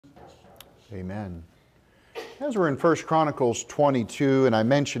Amen. As we're in 1 Chronicles 22, and I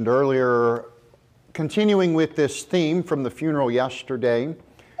mentioned earlier, continuing with this theme from the funeral yesterday,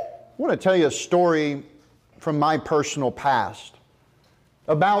 I want to tell you a story from my personal past.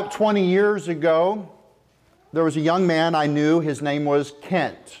 About 20 years ago, there was a young man I knew. His name was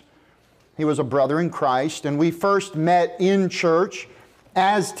Kent. He was a brother in Christ, and we first met in church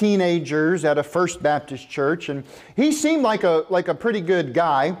as teenagers at a First Baptist church, and he seemed like a pretty good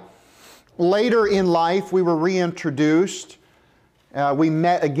guy. Later in life, we were reintroduced. We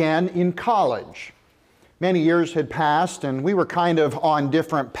met again in college. Many years had passed, and we were kind of on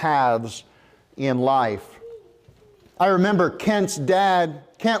different paths in life. I remember Kent's dad.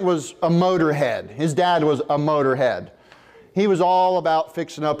 Kent was a motorhead. His dad was a motorhead. He was all about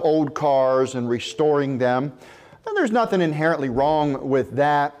fixing up old cars and restoring them. And there's nothing inherently wrong with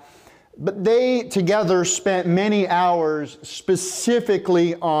that. But they together spent many hours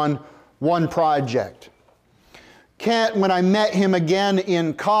specifically on one project. Kent, when I met him again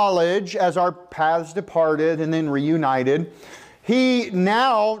in college, as our paths departed and then reunited, he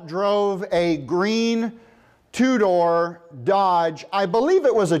now drove a green two-door Dodge. I believe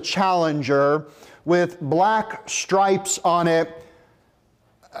it was a Challenger with black stripes on it.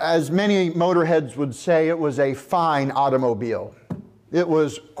 As many motorheads would say, it was a fine automobile. It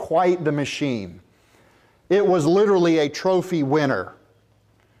was quite the machine. It was literally a trophy winner.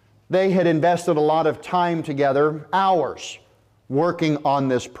 They had invested a lot of time together, hours, working on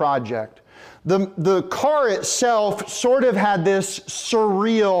this project. The car itself sort of had this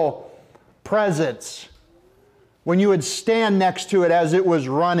surreal presence. When you would stand next to it as it was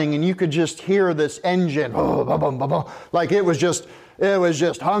running and you could just hear this engine, like it was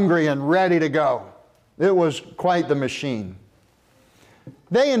just hungry and ready to go. It was quite the machine.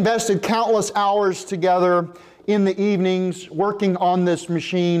 They invested countless hours together in the evenings working on this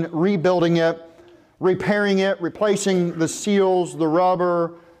machine, rebuilding it, repairing it, replacing the seals, the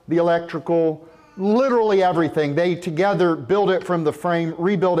rubber, the electrical, literally everything. They together built it from the frame,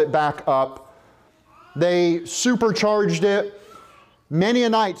 rebuilt it back up. They supercharged it. Many a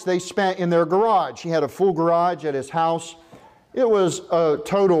nights they spent in their garage. He had a full garage at his house. It was a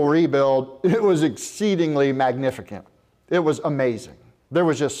total rebuild. It was exceedingly magnificent. It was amazing. There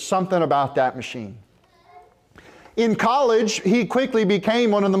was just something about that machine. In college, he quickly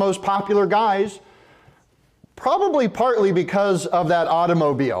became one of the most popular guys, probably partly because of that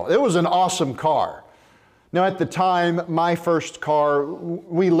automobile. It was an awesome car. Now, at the time, my first car,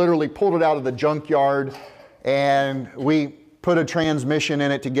 we literally pulled it out of the junkyard and we put a transmission in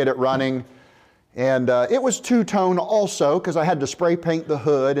it to get it running. And it was two-tone also because I had to spray paint the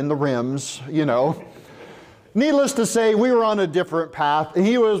hood and the rims, you know. Needless to say, we were on a different path.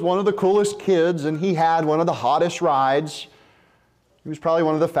 He was one of the coolest kids and he had one of the hottest rides. He was probably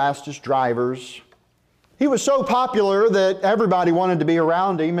one of the fastest drivers. He was so popular that everybody wanted to be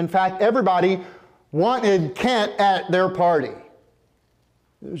around him. In fact, everybody wanted Kent at their party.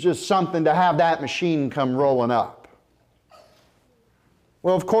 It was just something to have that machine come rolling up.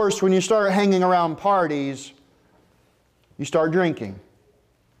 Well, of course, when you start hanging around parties, you start drinking.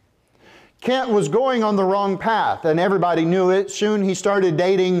 Kent was going on the wrong path, and everybody knew it. Soon he started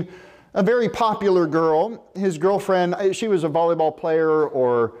dating a very popular girl. His girlfriend, she was a volleyball player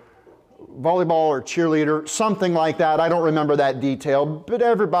or cheerleader, something like that. I don't remember that detail, but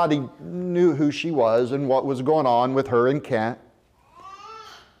everybody knew who she was and what was going on with her and Kent.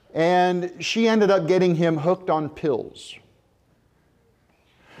 And she ended up getting him hooked on pills.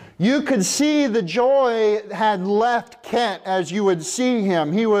 You could see the joy had left Kent as you would see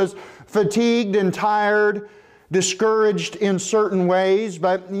him. He was fatigued and tired, discouraged in certain ways,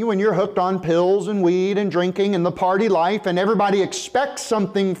 but when you're hooked on pills and weed and drinking and the party life and everybody expects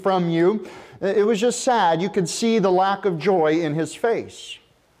something from you, it was just sad. You could see the lack of joy in his face.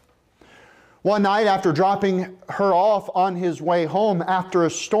 One night after dropping her off on his way home after a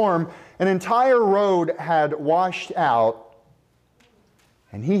storm, an entire road had washed out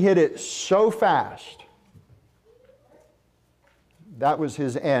and he hit it so fast. That was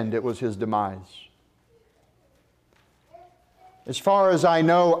his end. It was his demise. As far as I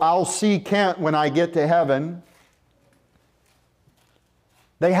know, I'll see Kent when I get to heaven.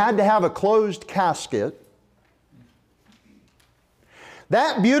 They had to have a closed casket.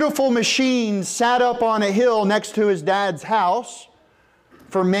 That beautiful machine sat up on a hill next to his dad's house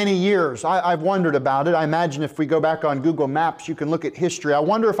for many years. I've wondered about it. I imagine if we go back on Google Maps, you can look at history. I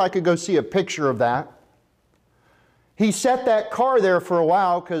wonder if I could go see a picture of that. He set that car there for a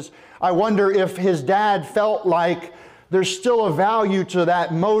while because I wonder if his dad felt like There's still a value to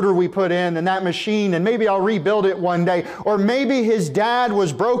that motor we put in and that machine, and maybe I'll rebuild it one day. Or maybe his dad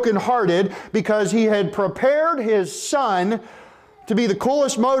was brokenhearted because he had prepared his son to be the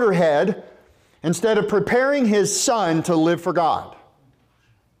coolest motorhead instead of preparing his son to live for God.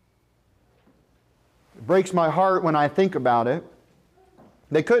 It breaks my heart when I think about it.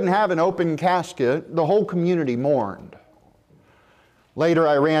 They couldn't have an open casket. The whole community mourned. Later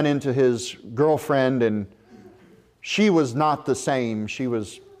I ran into his girlfriend, and she was not the same. She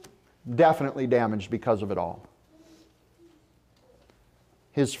was definitely damaged because of it all.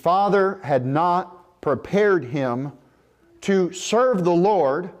 His father had not prepared him to serve the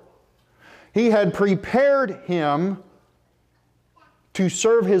Lord. He had prepared him to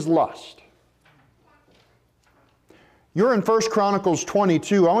serve his lust. You're in 1 Chronicles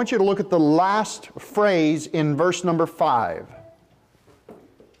 22. I want you to look at the last phrase in verse number 5.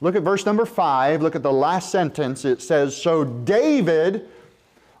 Look at verse number 5. Look at the last sentence. It says, "So David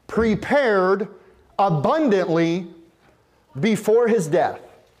prepared abundantly before his death."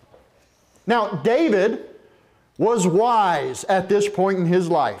 Now, David was wise at this point in his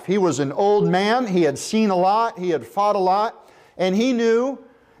life. He was an old man. He had seen a lot. He had fought a lot. And he knew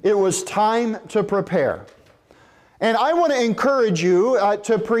it was time to prepare. And I want to encourage you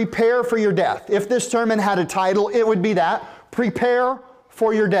to prepare for your death. If this sermon had a title, it would be that: Prepare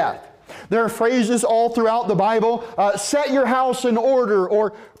for your death. There are phrases all throughout the Bible: set your house in order,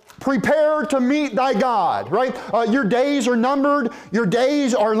 or prepare to meet thy God, right? Your days are numbered. Your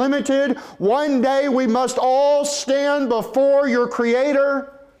days are limited. One day we must all stand before your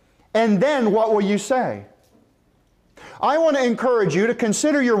Creator. And then what will you say? I want to encourage you to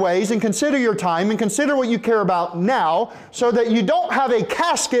consider your ways and consider your time and consider what you care about now, so that you don't have a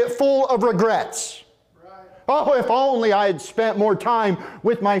casket full of regrets. Oh, if only I had spent more time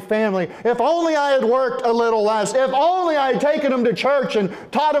with my family. If only I had worked a little less. If only I had taken them to church and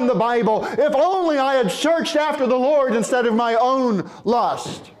taught them the Bible. If only I had searched after the Lord instead of my own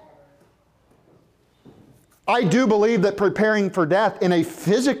lust. I do believe that preparing for death in a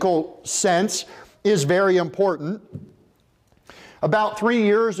physical sense is very important. About 3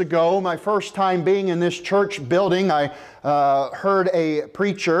 years ago, my first time being in this church building, I heard a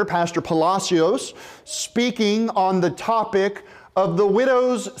preacher, Pastor Palacios, speaking on the topic of the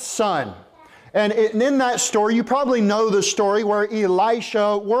widow's son. And in that story, you probably know the story where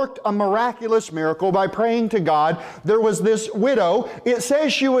Elisha worked a miraculous miracle by praying to God. There was this widow. It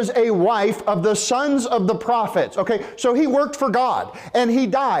says she was a wife of the sons of the prophets. Okay, so he worked for God, and he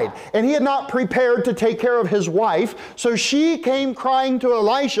died. And he had not prepared to take care of his wife. So she came crying to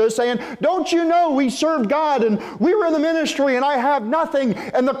Elisha saying, "Don't you know we served God, and we were in the ministry, and I have nothing,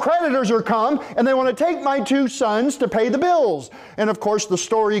 and the creditors are come, and they want to take my 2 sons to pay the bills." And of course, the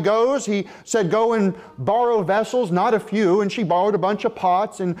story goes, he said, "Go and borrow vessels," not a few, and she borrowed a bunch of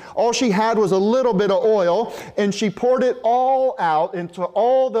pots, and all she had was a little bit of oil, and she poured it all out into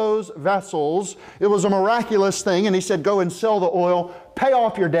all those vessels. It was a miraculous thing, and he said, "Go and sell the oil, pay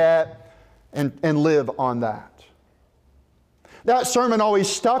off your debt, and live on that." That sermon always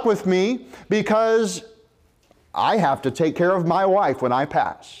stuck with me because I have to take care of my wife when I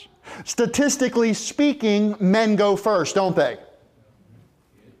pass. Statistically speaking, men go first, don't they?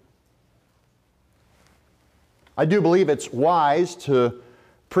 I do believe it's wise to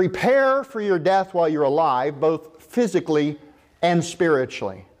prepare for your death while you're alive, both physically and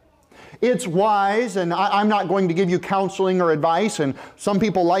spiritually. It's wise, and I'm not going to give you counseling or advice, and some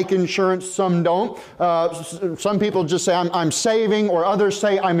people like insurance, some don't. Some people just say, I'm saving, or others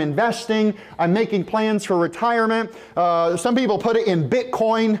say, I'm investing, I'm making plans for retirement. Some people put it in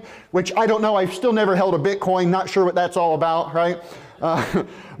Bitcoin, which I don't know, I've still never held a Bitcoin, not sure what that's all about, right?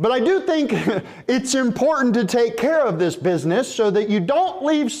 But I do think it's important to take care of this business so that you don't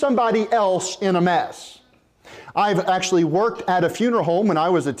leave somebody else in a mess. I've actually worked at a funeral home when I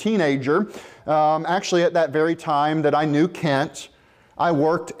was a teenager. Actually, at that very time that I knew Kent, I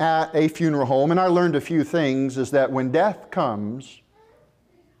worked at a funeral home, and I learned a few things, is that when death comes,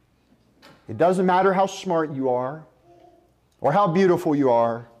 it doesn't matter how smart you are, or how beautiful you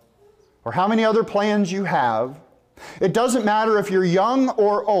are, or how many other plans you have. It doesn't matter if you're young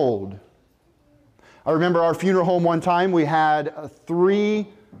or old. I remember our funeral home one time, we had 3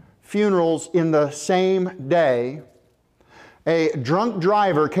 funerals in the same day. A drunk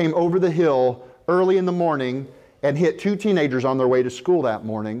driver came over the hill early in the morning and hit 2 teenagers on their way to school that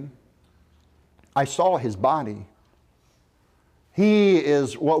morning. I saw his body. He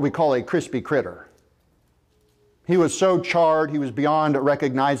is what we call a crispy critter. He was so charred, he was beyond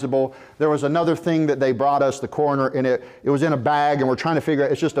recognizable. There was another thing that they brought us, the coroner, and it was in a bag, and we're trying to figure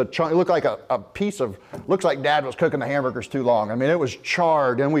out, it's just a chunk, it looked like a piece of, looks like Dad was cooking the hamburgers too long. I mean, it was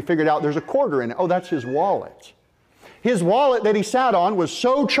charred, and we figured out there's a quarter in it. Oh, that's his wallet. His wallet that he sat on was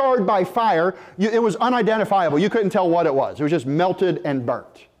so charred by fire, it was unidentifiable. You couldn't tell what it was. It was just melted and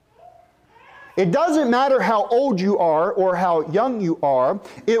burnt. It doesn't matter how old you are or how young you are,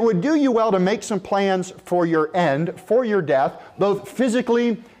 it would do you well to make some plans for your end, for your death, both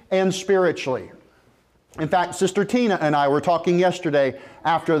physically and spiritually. In fact, Sister Tina and I were talking yesterday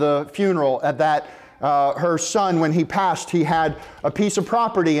after the funeral at that her son, when he passed, he had a piece of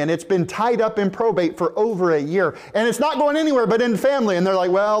property and it's been tied up in probate for over a year. And it's not going anywhere but in family. And they're like,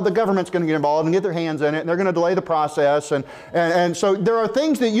 well, the government's going to get involved and get their hands in it, and they're going to delay the process. And so there are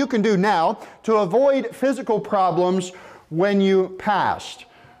things that you can do now to avoid physical problems when you passed.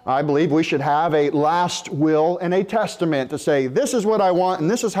 I believe we should have a last will and a testament to say, this is what I want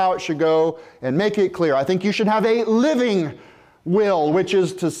and this is how it should go, and make it clear. I think you should have a living will, which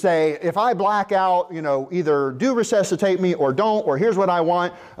is to say, if I black out, either do resuscitate me or don't, or here's what I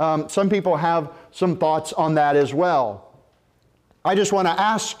want. Some people have some thoughts on that as well. I just want to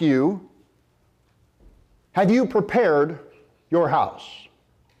ask you, have you prepared your house?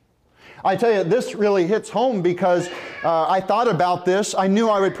 I tell you, this really hits home because I thought about this. I knew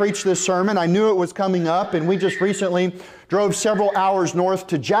I would preach this sermon. I knew it was coming up, and we just recently drove several hours north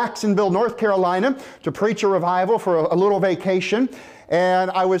to Jacksonville, North Carolina to preach a revival for a little vacation.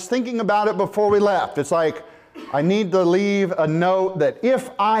 And I was thinking about it before we left. It's like, I need to leave a note that if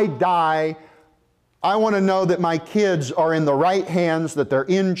I die, I want to know that my kids are in the right hands, that they're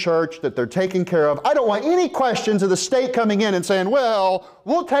in church, that they're taken care of. I don't want any questions of the state coming in and saying, well,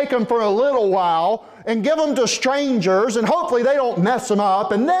 we'll take them for a little while and give them to strangers, and hopefully they don't mess them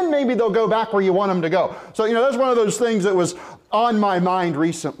up, and then maybe they'll go back where you want them to go. So, that's one of those things that was on my mind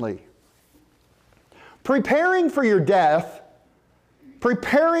recently. Preparing for your death,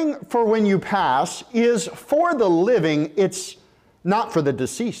 preparing for when you pass, is for the living. It's not for the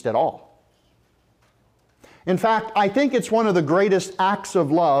deceased at all. In fact, I think it's one of the greatest acts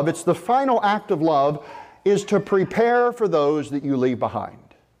of love. It's the final act of love, is to prepare for those that you leave behind.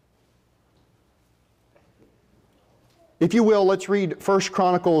 If you will, let's read 1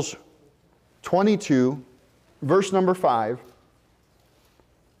 Chronicles 22, verse number 5.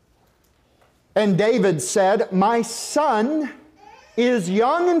 And David said, my son is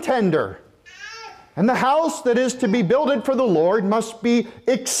young and tender, and the house that is to be builded for the Lord must be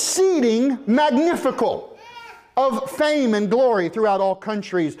exceeding magnificent, of fame and glory throughout all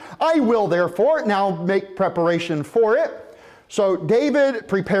countries. I will therefore now make preparation for it. So David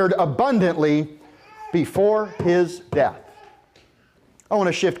prepared abundantly before his death. I want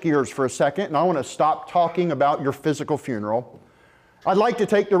to shift gears for a second, and I want to stop talking about your physical funeral. I'd like to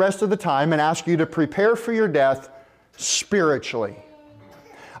take the rest of the time and ask you to prepare for your death spiritually.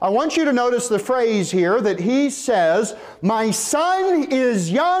 I want you to notice the phrase here that he says, my son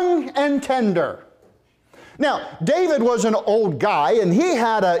is young and tender. Now, David was an old guy, and he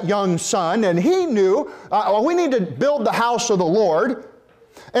had a young son, and he knew, we need to build the house of the Lord.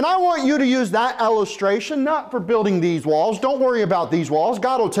 And I want you to use that illustration, not for building these walls. Don't worry about these walls.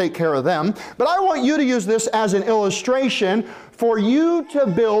 God will take care of them. But I want you to use this as an illustration for you to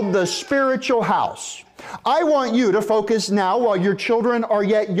build the spiritual house. I want you to focus now while your children are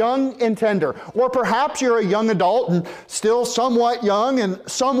yet young and tender. Or perhaps you're a young adult and still somewhat young and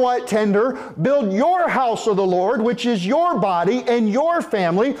somewhat tender. Build your house of the Lord, which is your body and your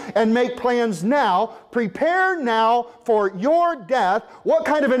family, and make plans now. Prepare now for your death. What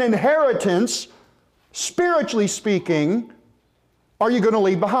kind of an inheritance, spiritually speaking, are you going to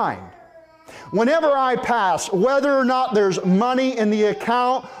leave behind? Whenever I pass, whether or not there's money in the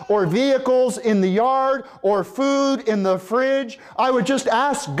account or vehicles in the yard or food in the fridge, I would just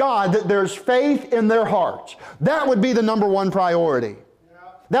ask God that there's faith in their hearts. That would be the number one priority.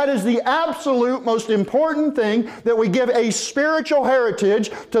 That is the absolute most important thing, that we give a spiritual heritage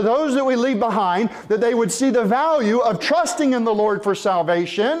to those that we leave behind, that they would see the value of trusting in the Lord for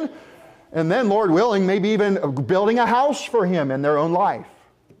salvation, and then, Lord willing, maybe even building a house for Him in their own life.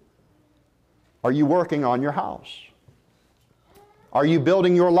 Are you working on your house? Are you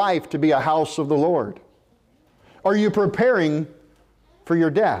building your life to be a house of the Lord? Are you preparing for your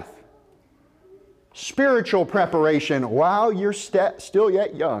death? Spiritual preparation while you're still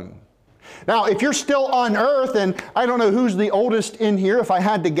yet young. Now, if you're still on earth, and I don't know who's the oldest in here, if I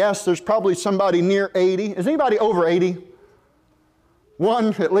had to guess, there's probably somebody near 80. Is anybody over 80?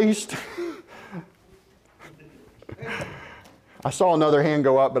 One at least. I saw another hand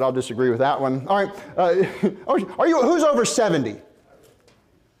go up, but I'll disagree with that one. All right. Who's over 70?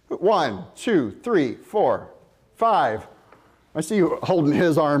 1, 2, 3, 4, 5. I see you holding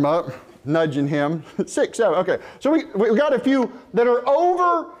his arm up, nudging him. 6, 7. Okay. So we got a few that are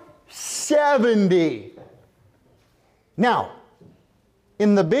over 70. Now,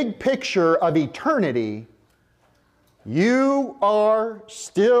 in the big picture of eternity, you are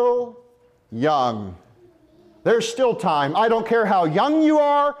still young. There's still time. I don't care how young you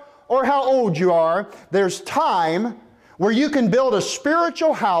are or how old you are. There's time where you can build a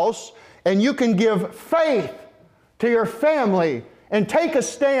spiritual house and you can give faith to your family and take a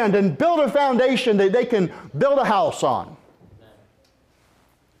stand and build a foundation that they can build a house on.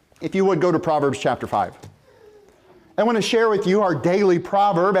 If you would, go to Proverbs chapter 5. I want to share with you our daily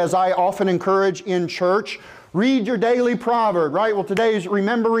proverb, as I often encourage in church. Read your daily proverb, right? Well, today's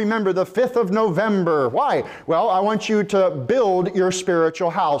remember, the 5th of November. Why? Well, I want you to build your spiritual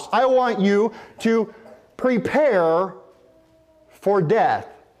house. I want you to prepare for death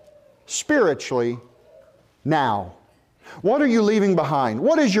spiritually now. What are you leaving behind?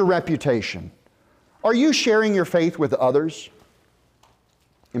 What is your reputation? Are you sharing your faith with others?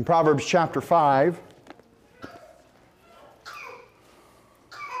 In Proverbs chapter 5,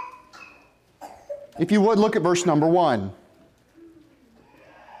 if you would, look at verse number 1.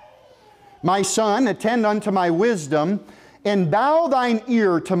 My son, attend unto my wisdom, and bow thine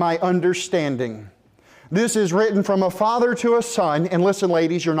ear to my understanding. This is written from a father to a son. And listen,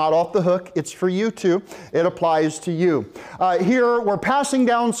 ladies, you're not off the hook. It's for you too. It applies to you. Here, we're passing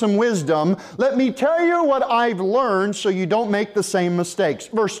down some wisdom. Let me tell you what I've learned so you don't make the same mistakes.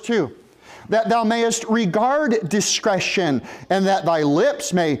 Verse 2. That thou mayest regard discretion, and that thy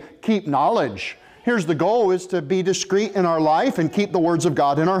lips may keep knowledge. Here's the goal, is to be discreet in our life and keep the words of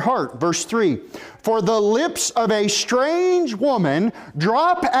God in our heart. Verse 3, for the lips of a strange woman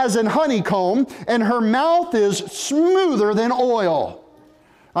drop as an honeycomb, and her mouth is smoother than oil.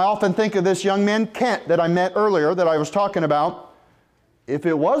 I often think of this young man, Kent, that I met earlier, that I was talking about. If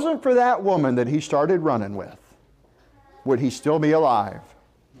it wasn't for that woman that he started running with, would he still be alive?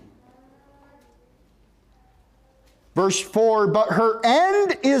 Verse 4, but her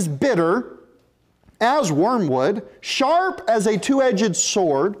end is bitter as wormwood, sharp as a two-edged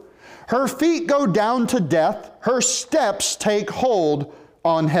sword. Her feet go down to death. Her steps take hold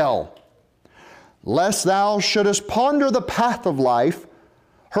on hell. Lest thou shouldest ponder the path of life,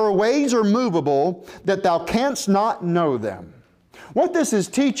 her ways are movable, that thou canst not know them. What this is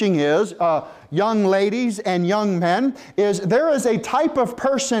teaching is, young ladies and young men, is there is a type of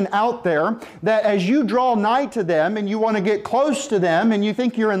person out there that as you draw nigh to them and you want to get close to them and you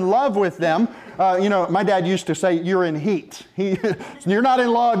think you're in love with them, my dad used to say, you're in heat. You're not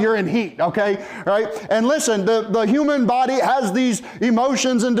in love, you're in heat, okay? Right? And listen, the human body has these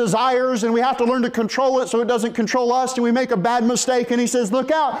emotions and desires, and we have to learn to control it so it doesn't control us, and we make a bad mistake. And he says,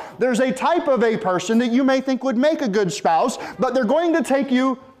 look out, there's a type of a person that you may think would make a good spouse, but they're going to take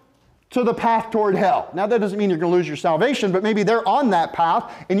you to the path toward hell. Now, that doesn't mean you're going to lose your salvation, but maybe they're on that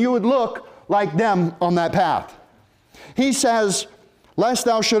path, and you would look like them on that path. He says, lest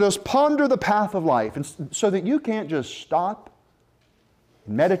thou shouldest ponder the path of life, and so that you can't just stop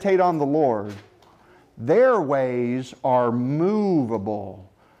and meditate on the Lord. Their ways are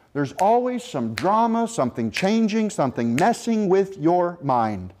movable. There's always some drama, something changing, something messing with your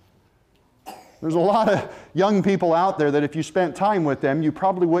mind. There's a lot of young people out there that if you spent time with them, you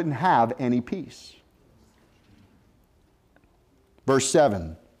probably wouldn't have any peace. Verse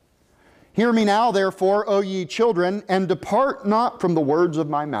 7. Hear me now, therefore, O ye children, and depart not from the words of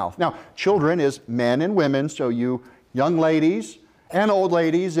my mouth. Now, children is men and women, so you young ladies and old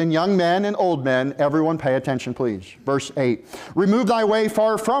ladies and young men and old men, everyone pay attention, please. Verse 8. Remove thy way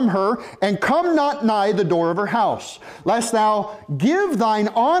far from her, and come not nigh the door of her house, lest thou give thine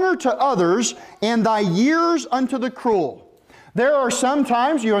honor to others, and thy years unto the cruel. There are some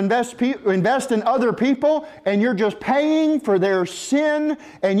times you invest in other people and you're just paying for their sin,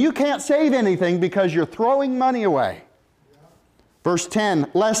 and you can't save anything because you're throwing money away. Verse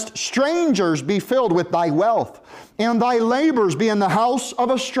 10, lest strangers be filled with thy wealth, and thy labors be in the house of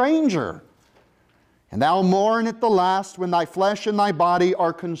a stranger. And thou mourn at the last when thy flesh and thy body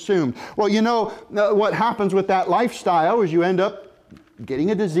are consumed. Well, you know what happens with that lifestyle is you end up getting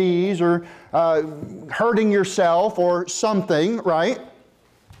a disease or hurting yourself or something, right?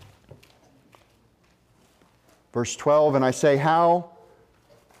 Verse 12, and I say, how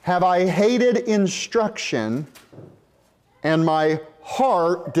have I hated instruction, and my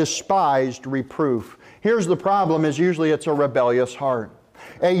heart despised reproof. Here's the problem, is usually it's a rebellious heart.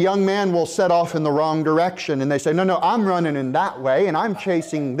 A young man will set off in the wrong direction and they say, no, no, I'm running in that way and I'm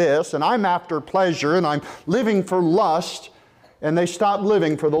chasing this and I'm after pleasure and I'm living for lust, and they stop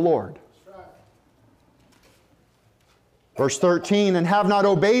living for the Lord. Verse 13, and have not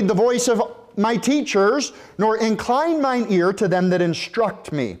obeyed the voice of my teachers, nor incline mine ear to them that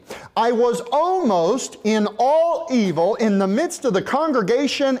instruct me. I was almost in all evil in the midst of the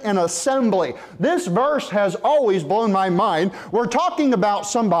congregation and assembly. This verse has always blown my mind. We're talking about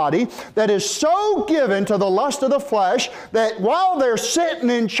somebody that is so given to the lust of the flesh that while they're sitting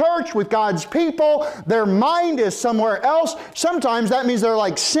in church with God's people, their mind is somewhere else. Sometimes that means they're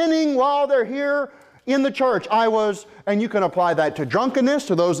like sinning while they're here in the church. And you can apply that to drunkenness,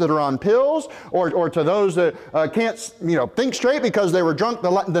 to those that are on pills, or to those that can't think straight because they were drunk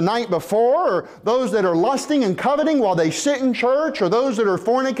the night before, or those that are lusting and coveting while they sit in church, or those that are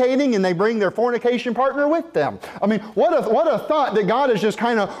fornicating and they bring their fornication partner with them. I mean, what a thought that God is just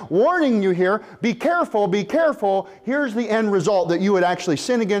kind of warning you here. Be careful, be careful. Here's the end result, that you would actually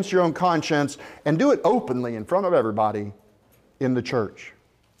sin against your own conscience and do it openly in front of everybody in the church.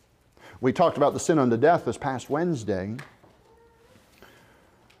 We talked about the sin unto death this past Wednesday.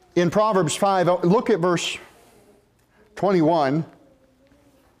 In Proverbs 5, look at verse 21.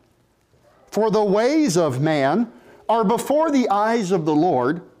 For the ways of man are before the eyes of the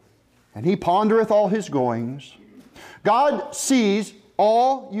Lord, and He pondereth all His goings. God sees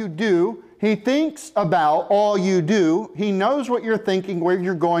all you do. He thinks about all you do. He knows what you're thinking, where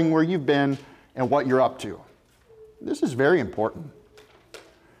you're going, where you've been, and what you're up to. This is very important.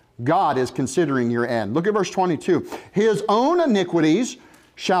 God is considering your end. Look at verse 22. His own iniquities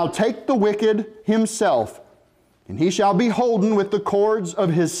shall take the wicked himself, and he shall be holden with the cords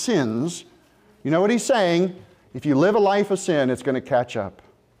of his sins. You know what he's saying? If you live a life of sin, it's going to catch up.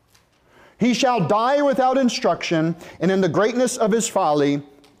 He shall die without instruction, and in the greatness of his folly,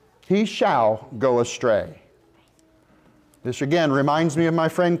 he shall go astray. This again reminds me of my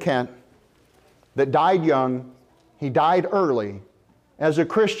friend Kent that died young. He died early. As a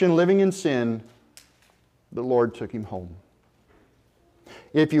Christian living in sin, the Lord took him home.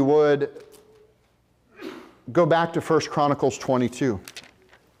 If you would, go back to 1 Chronicles 22.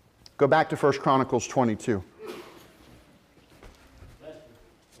 Go back to 1 Chronicles 22.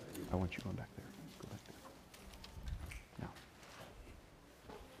 I want you going back there. Go back there. Now.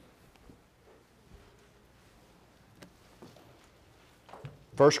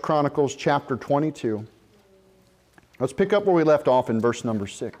 1 Chronicles chapter 22. Let's pick up where we left off in verse number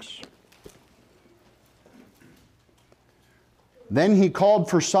 6. Then he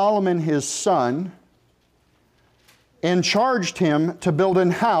called for Solomon his son and charged him to build an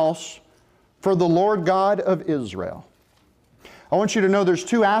house for the Lord God of Israel. I want you to know there's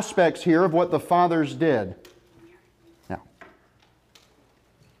two aspects here of what the fathers did. Now,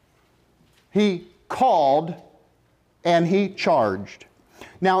 he called and he charged.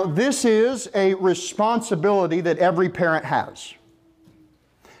 Now, this is a responsibility that every parent has.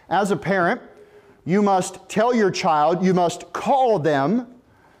 As a parent, you must tell your child, you must call them,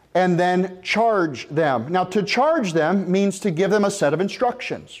 and then charge them. Now, to charge them means to give them a set of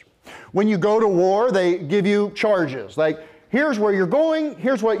instructions. When you go to war, they give you charges. Like, here's where you're going,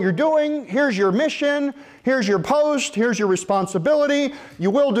 here's what you're doing, here's your mission, here's your post, here's your responsibility. You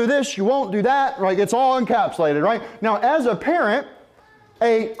will do this, you won't do that. Right? It's all encapsulated, right? Now, as a parent,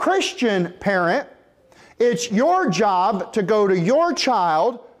 a Christian parent, it's your job to go to your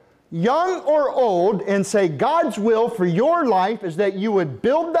child, young or old, and say, God's will for your life is that you would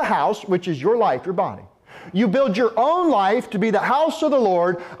build the house, which is your life, your body. You build your own life to be the house of the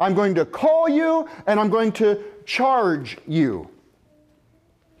Lord. I'm going to call you and I'm going to charge you.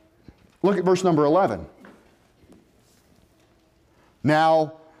 Look at verse number 11.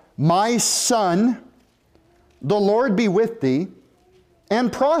 Now, my son, the Lord be with thee, and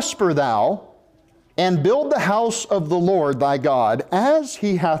prosper thou, and build the house of the Lord thy God, as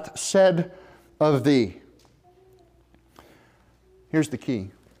he hath said of thee. Here's the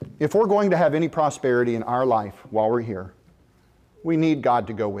key. If we're going to have any prosperity in our life while we're here, we need God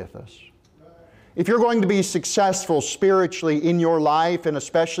to go with us. If you're going to be successful spiritually in your life, and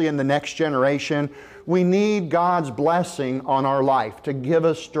especially in the next generation, we need God's blessing on our life to give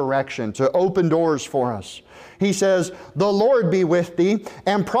us direction, to open doors for us. He says, the Lord be with thee,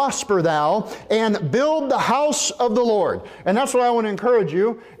 and prosper thou, and build the house of the Lord. And that's what I want to encourage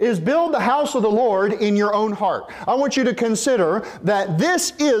you, is build the house of the Lord in your own heart. I want you to consider that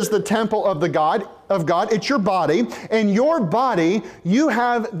this is the temple of God. It's your body, and your body, you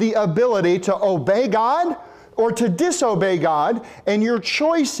have the ability to obey God or to disobey God, and your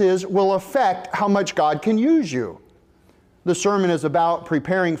choices will affect how much God can use you. the sermon is about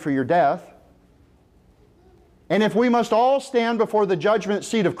preparing for your death. And if we must all stand before the judgment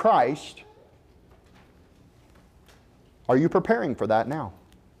seat of Christ, are you preparing for that now?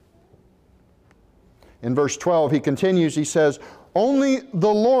 In verse 12, he continues, he says, only the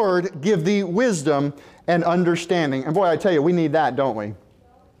Lord give thee wisdom and understanding. And boy, I tell you, we need that, don't we?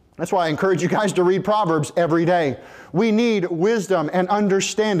 That's why I encourage you guys to read Proverbs every day. We need wisdom and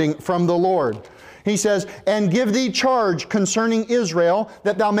understanding from the Lord. He says, and give thee charge concerning Israel,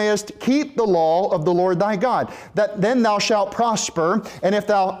 that thou mayest keep the law of the Lord thy God, that then thou shalt prosper, and if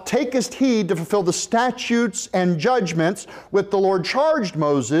thou takest heed to fulfill the statutes and judgments which the Lord charged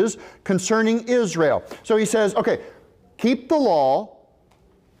Moses concerning Israel. So he says, okay, keep the law,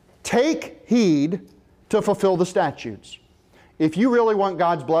 take heed to fulfill the statutes. If you really want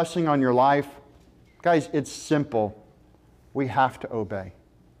God's blessing on your life, guys, it's simple. We have to obey.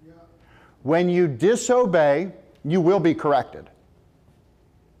 When you disobey, you will be corrected.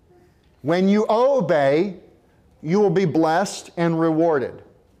 When you obey, you will be blessed and rewarded.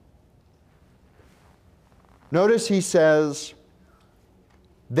 Notice he says,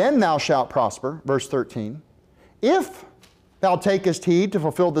 then thou shalt prosper, verse 13, if thou takest heed to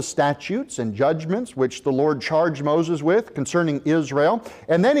fulfill the statutes and judgments which the Lord charged Moses with concerning Israel.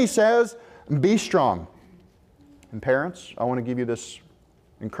 And then he says, be strong. And parents, I want to give you this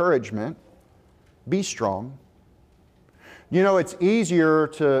encouragement. Be strong. You know, it's easier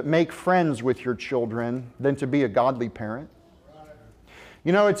to make friends with your children than to be a godly parent.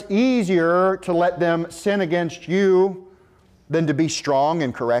 You know, it's easier to let them sin against you than to be strong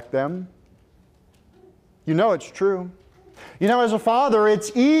and correct them. You know it's true. You know, as a father,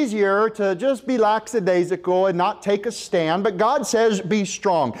 it's easier to just be lackadaisical and not take a stand, but God says be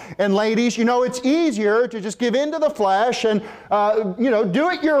strong. And ladies, you know, it's easier to just give in to the flesh and, do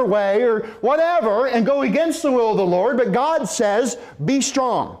it your way or whatever and go against the will of the Lord, but God says be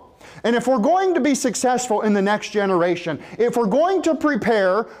strong. And if we're going to be successful in the next generation, if we're going to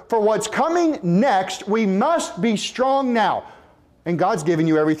prepare for what's coming next, we must be strong now. And God's given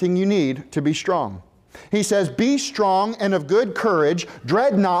you everything you need to be strong. He says, be strong and of good courage,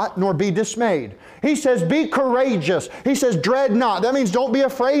 dread not, nor be dismayed. He says, be courageous. He says, dread not. That means don't be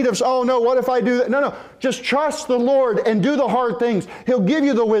afraid of, oh no, what if I do that? No. Just trust the Lord and do the hard things. He'll give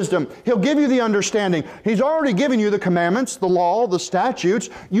you the wisdom. He'll give you the understanding. He's already given you the commandments, the law, the statutes.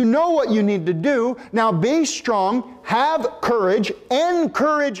 You know what you need to do. Now be strong, have courage,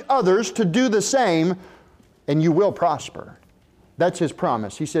 encourage others to do the same, and you will prosper. That's His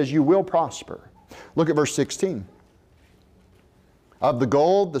promise. He says, you will prosper. Look at verse 16. Of the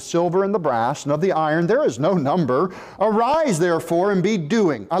gold, the silver, and the brass, and of the iron, there is no number. Arise, therefore, and be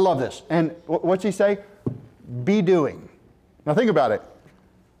doing. I love this. And what's he say? Be doing. Now think about it.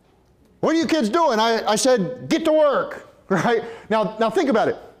 What are you kids doing? I said, get to work. Right? Now think about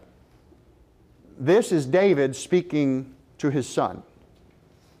it. This is David speaking to his son.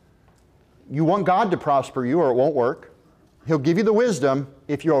 You want God to prosper you or it won't work. He'll give you the wisdom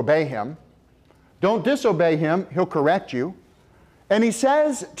if you obey Him. Don't disobey Him. He'll correct you. And he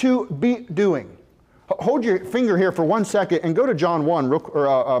says to be doing. Hold your finger here for 1 second and go to John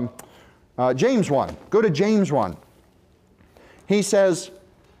 1, James 1. Go to James 1. He says,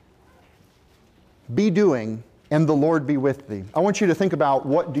 be doing and the Lord be with thee. I want you to think about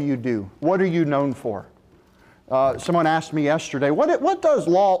what do you do? What are you known for? Someone asked me yesterday, what does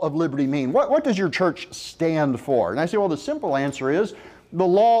law of liberty mean? What does your church stand for? And I say, well, the simple answer is the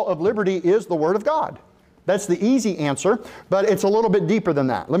law of liberty is the Word of God. That's the easy answer, but it's a little bit deeper than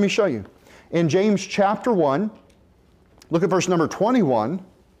that. Let me show you. In James chapter 1, look at verse number 21.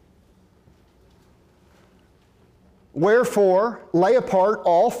 Wherefore, lay apart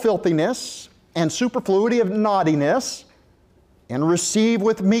all filthiness and superfluity of naughtiness, and receive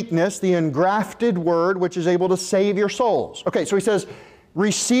with meekness the engrafted word which is able to save your souls. Okay, so he says,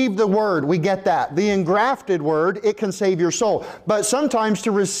 receive the word. We get that. The engrafted word, it can save your soul. But sometimes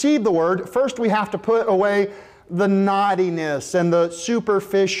to receive the word, first we have to put away the naughtiness and the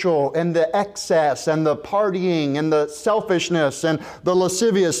superficial and the excess and the partying and the selfishness and the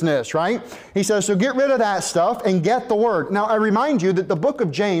lasciviousness, right? He says, so get rid of that stuff and get the word. Now, I remind you that the book of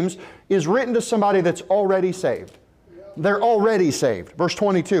James is written to somebody that's already saved. They're already saved. Verse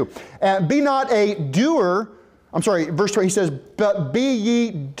 22. Be not a doer, verse 20, he says, but be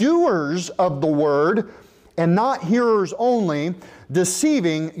ye doers of the word, and not hearers only,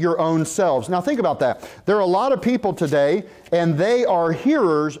 deceiving your own selves. Now think about that. There are a lot of people today, and they are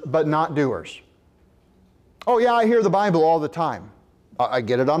hearers, but not doers. Oh yeah, I hear the Bible all the time. I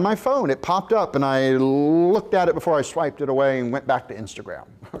get it on my phone. It popped up, and I looked at it before I swiped it away and went back to Instagram,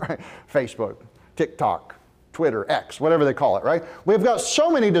 right? Facebook, TikTok, Twitter, X, whatever they call it, right? We've got so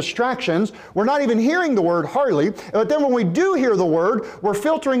many distractions, we're not even hearing the Word hardly, but then when we do hear the Word, we're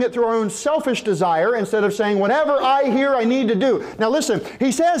filtering it through our own selfish desire instead of saying, whatever I hear, I need to do. Now listen,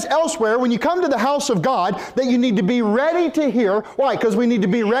 he says elsewhere, when you come to the house of God, that you need to be ready to hear. Why? Because we need to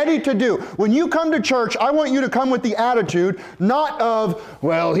be ready to do. When you come to church, I want you to come with the attitude, not of,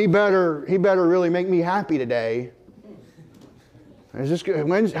 well, he better really make me happy today.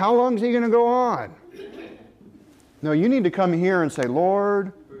 How long is he going to go on? No, you need to come here and say,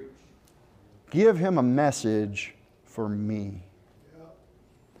 Lord, give him a message for me.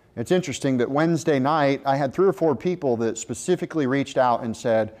 It's interesting that Wednesday night, I had 3 or 4 people that specifically reached out and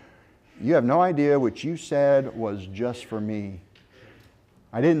said, you have no idea what you said was just for me.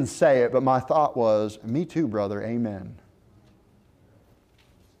 I didn't say it, but my thought was, me too, brother, amen.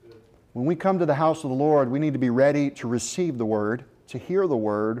 When we come to the house of the Lord, we need to be ready to receive the Word, to hear the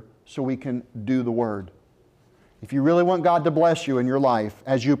Word, so we can do the Word. If you really want God to bless you in your life,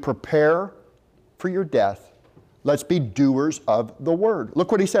 as you prepare for your death, let's be doers of the Word.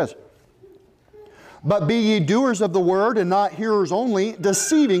 Look what he says. But be ye doers of the Word, and not hearers only,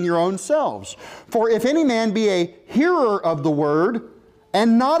 deceiving your own selves. For if any man be a hearer of the Word,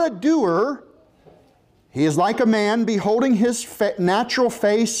 and not a doer, he is like a man beholding his natural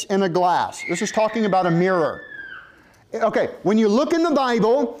face in a glass. This is talking about a mirror. Okay, when you look in the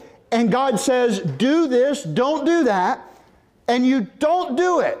Bible, and God says, do this, don't do that, and you don't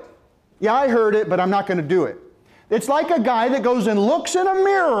do it. Yeah, I heard it, but I'm not going to do it. It's like a guy that goes and looks in a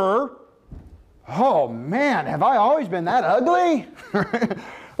mirror. Oh man, have I always been that ugly?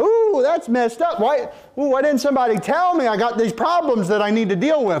 Ooh, that's messed up. Why didn't somebody tell me I got these problems that I need to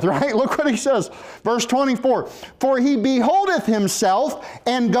deal with, right? Look what he says, verse 24. For he beholdeth himself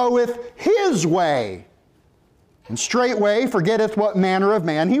and goeth his way, and straightway forgetteth what manner of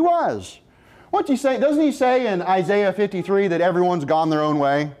man he was. What's he say? Doesn't he say in Isaiah 53 that everyone's gone their own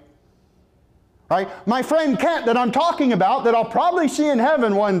way? Right? My friend Kent that I'm talking about, that I'll probably see in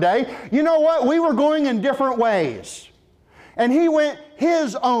heaven one day, you know what? We were going in different ways. And he went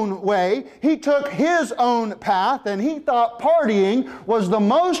his own way. He took his own path, and he thought partying was the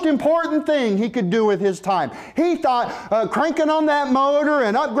most important thing he could do with his time. He thought cranking on that motor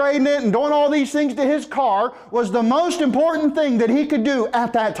and upgrading it and doing all these things to his car was the most important thing that he could do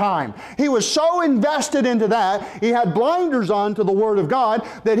at that time. He was so invested into that, he had blinders on to the Word of God,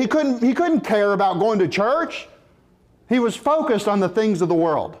 that he couldn't care about going to church. He was focused on the things of the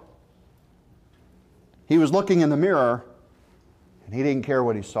world. He was looking in the mirror, and he didn't care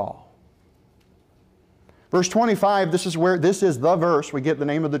what he saw. Verse 25, this is the verse we get the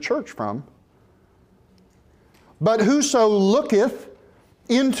name of the church from. But whoso looketh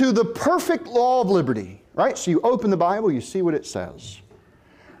into the perfect law of liberty, right? So you open the Bible, you see what it says.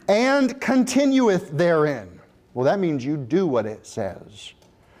 And continueth therein. Well, that means you do what it says.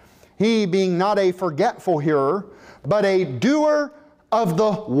 He being not a forgetful hearer, but a doer of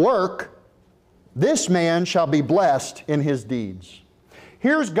the work, this man shall be blessed in his deeds.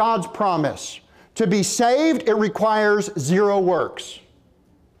 Here's God's promise. To be saved, it requires 0 works.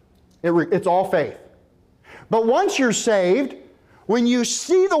 It's all faith. But once you're saved, when you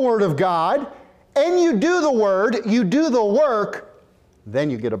see the Word of God, and you do the Word, you do the work,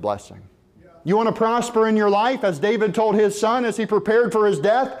 then you get a blessing. You want to prosper in your life, as David told his son as he prepared for his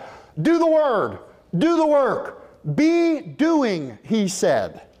death? Do the Word. Do the work. Be doing, he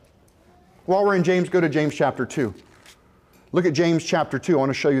said. While we're in James, go to James chapter 2. Look at James chapter 2. I want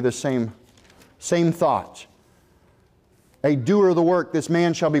to show you this same thought. A doer of the work, this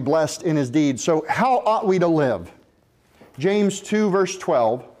man shall be blessed in his deeds. So how ought we to live? James 2 verse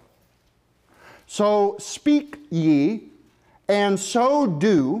 12. So speak ye, and so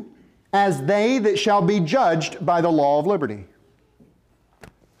do, as they that shall be judged by the law of liberty.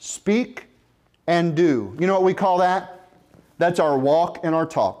 Speak and do. You know what we call that? That's our walk and our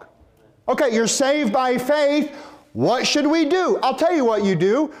talk. Okay, you're saved by faith. What should we do? I'll tell you what you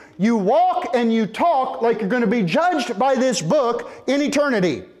do. You walk and you talk like you're going to be judged by this book in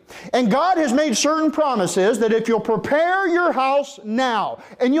eternity. And God has made certain promises that if you'll prepare your house now,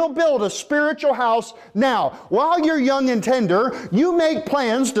 and you'll build a spiritual house now, while you're young and tender, you make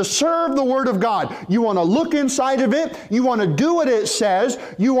plans to serve the Word of God. You want to look inside of it. You want to do what it says.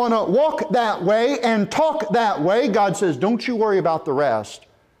 You want to walk that way and talk that way. God says, don't you worry about the rest.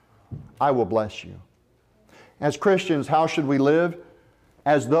 I will bless you. As Christians, how should we live?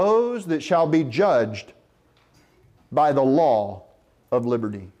 As those that shall be judged by the law of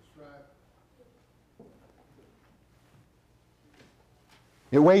liberty.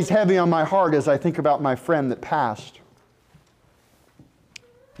 It weighs heavy on my heart as I think about my friend that passed.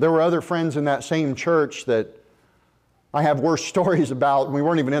 There were other friends in that same church that I have worse stories about, and we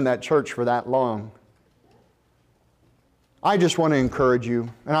weren't even in that church for that long. I just want to encourage you,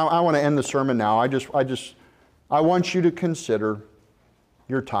 and I want to end the sermon now. I want you to consider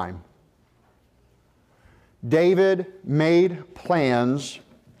your time. David made plans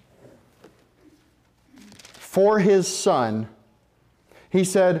for his son. He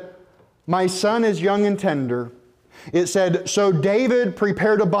said, "My son is young and tender." It said, "So David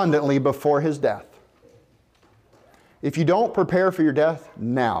prepared abundantly before his death." If you don't prepare for your death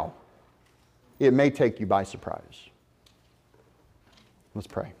now, it may take you by surprise. Let's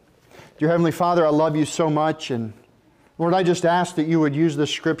pray. Dear Heavenly Father, I love you so much, and Lord, I just ask that you would use this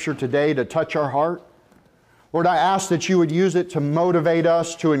scripture today to touch our heart. Lord, I ask that you would use it to motivate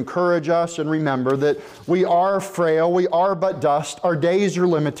us, to encourage us, and remember that we are frail, we are but dust, our days are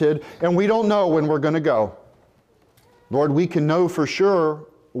limited, and we don't know when we're going to go. Lord, we can know for sure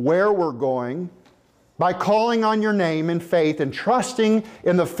where we're going by calling on your name in faith and trusting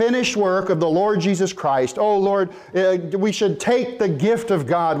in the finished work of the Lord Jesus Christ. Oh Lord, we should take the gift of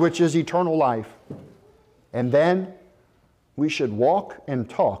God, which is eternal life, and then we should walk and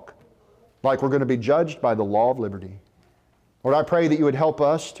talk like we're going to be judged by the law of liberty. Lord, I pray that you would help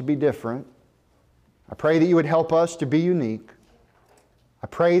us to be different. I pray that you would help us to be unique. I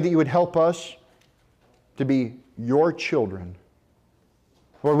pray that you would help us to be your children.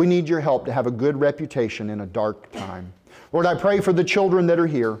 Lord, we need your help to have a good reputation in a dark time. Lord, I pray for the children that are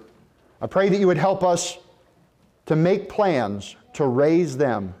here. I pray that you would help us to make plans to raise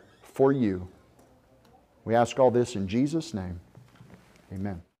them for you. We ask all this in Jesus' name.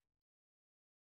 Amen.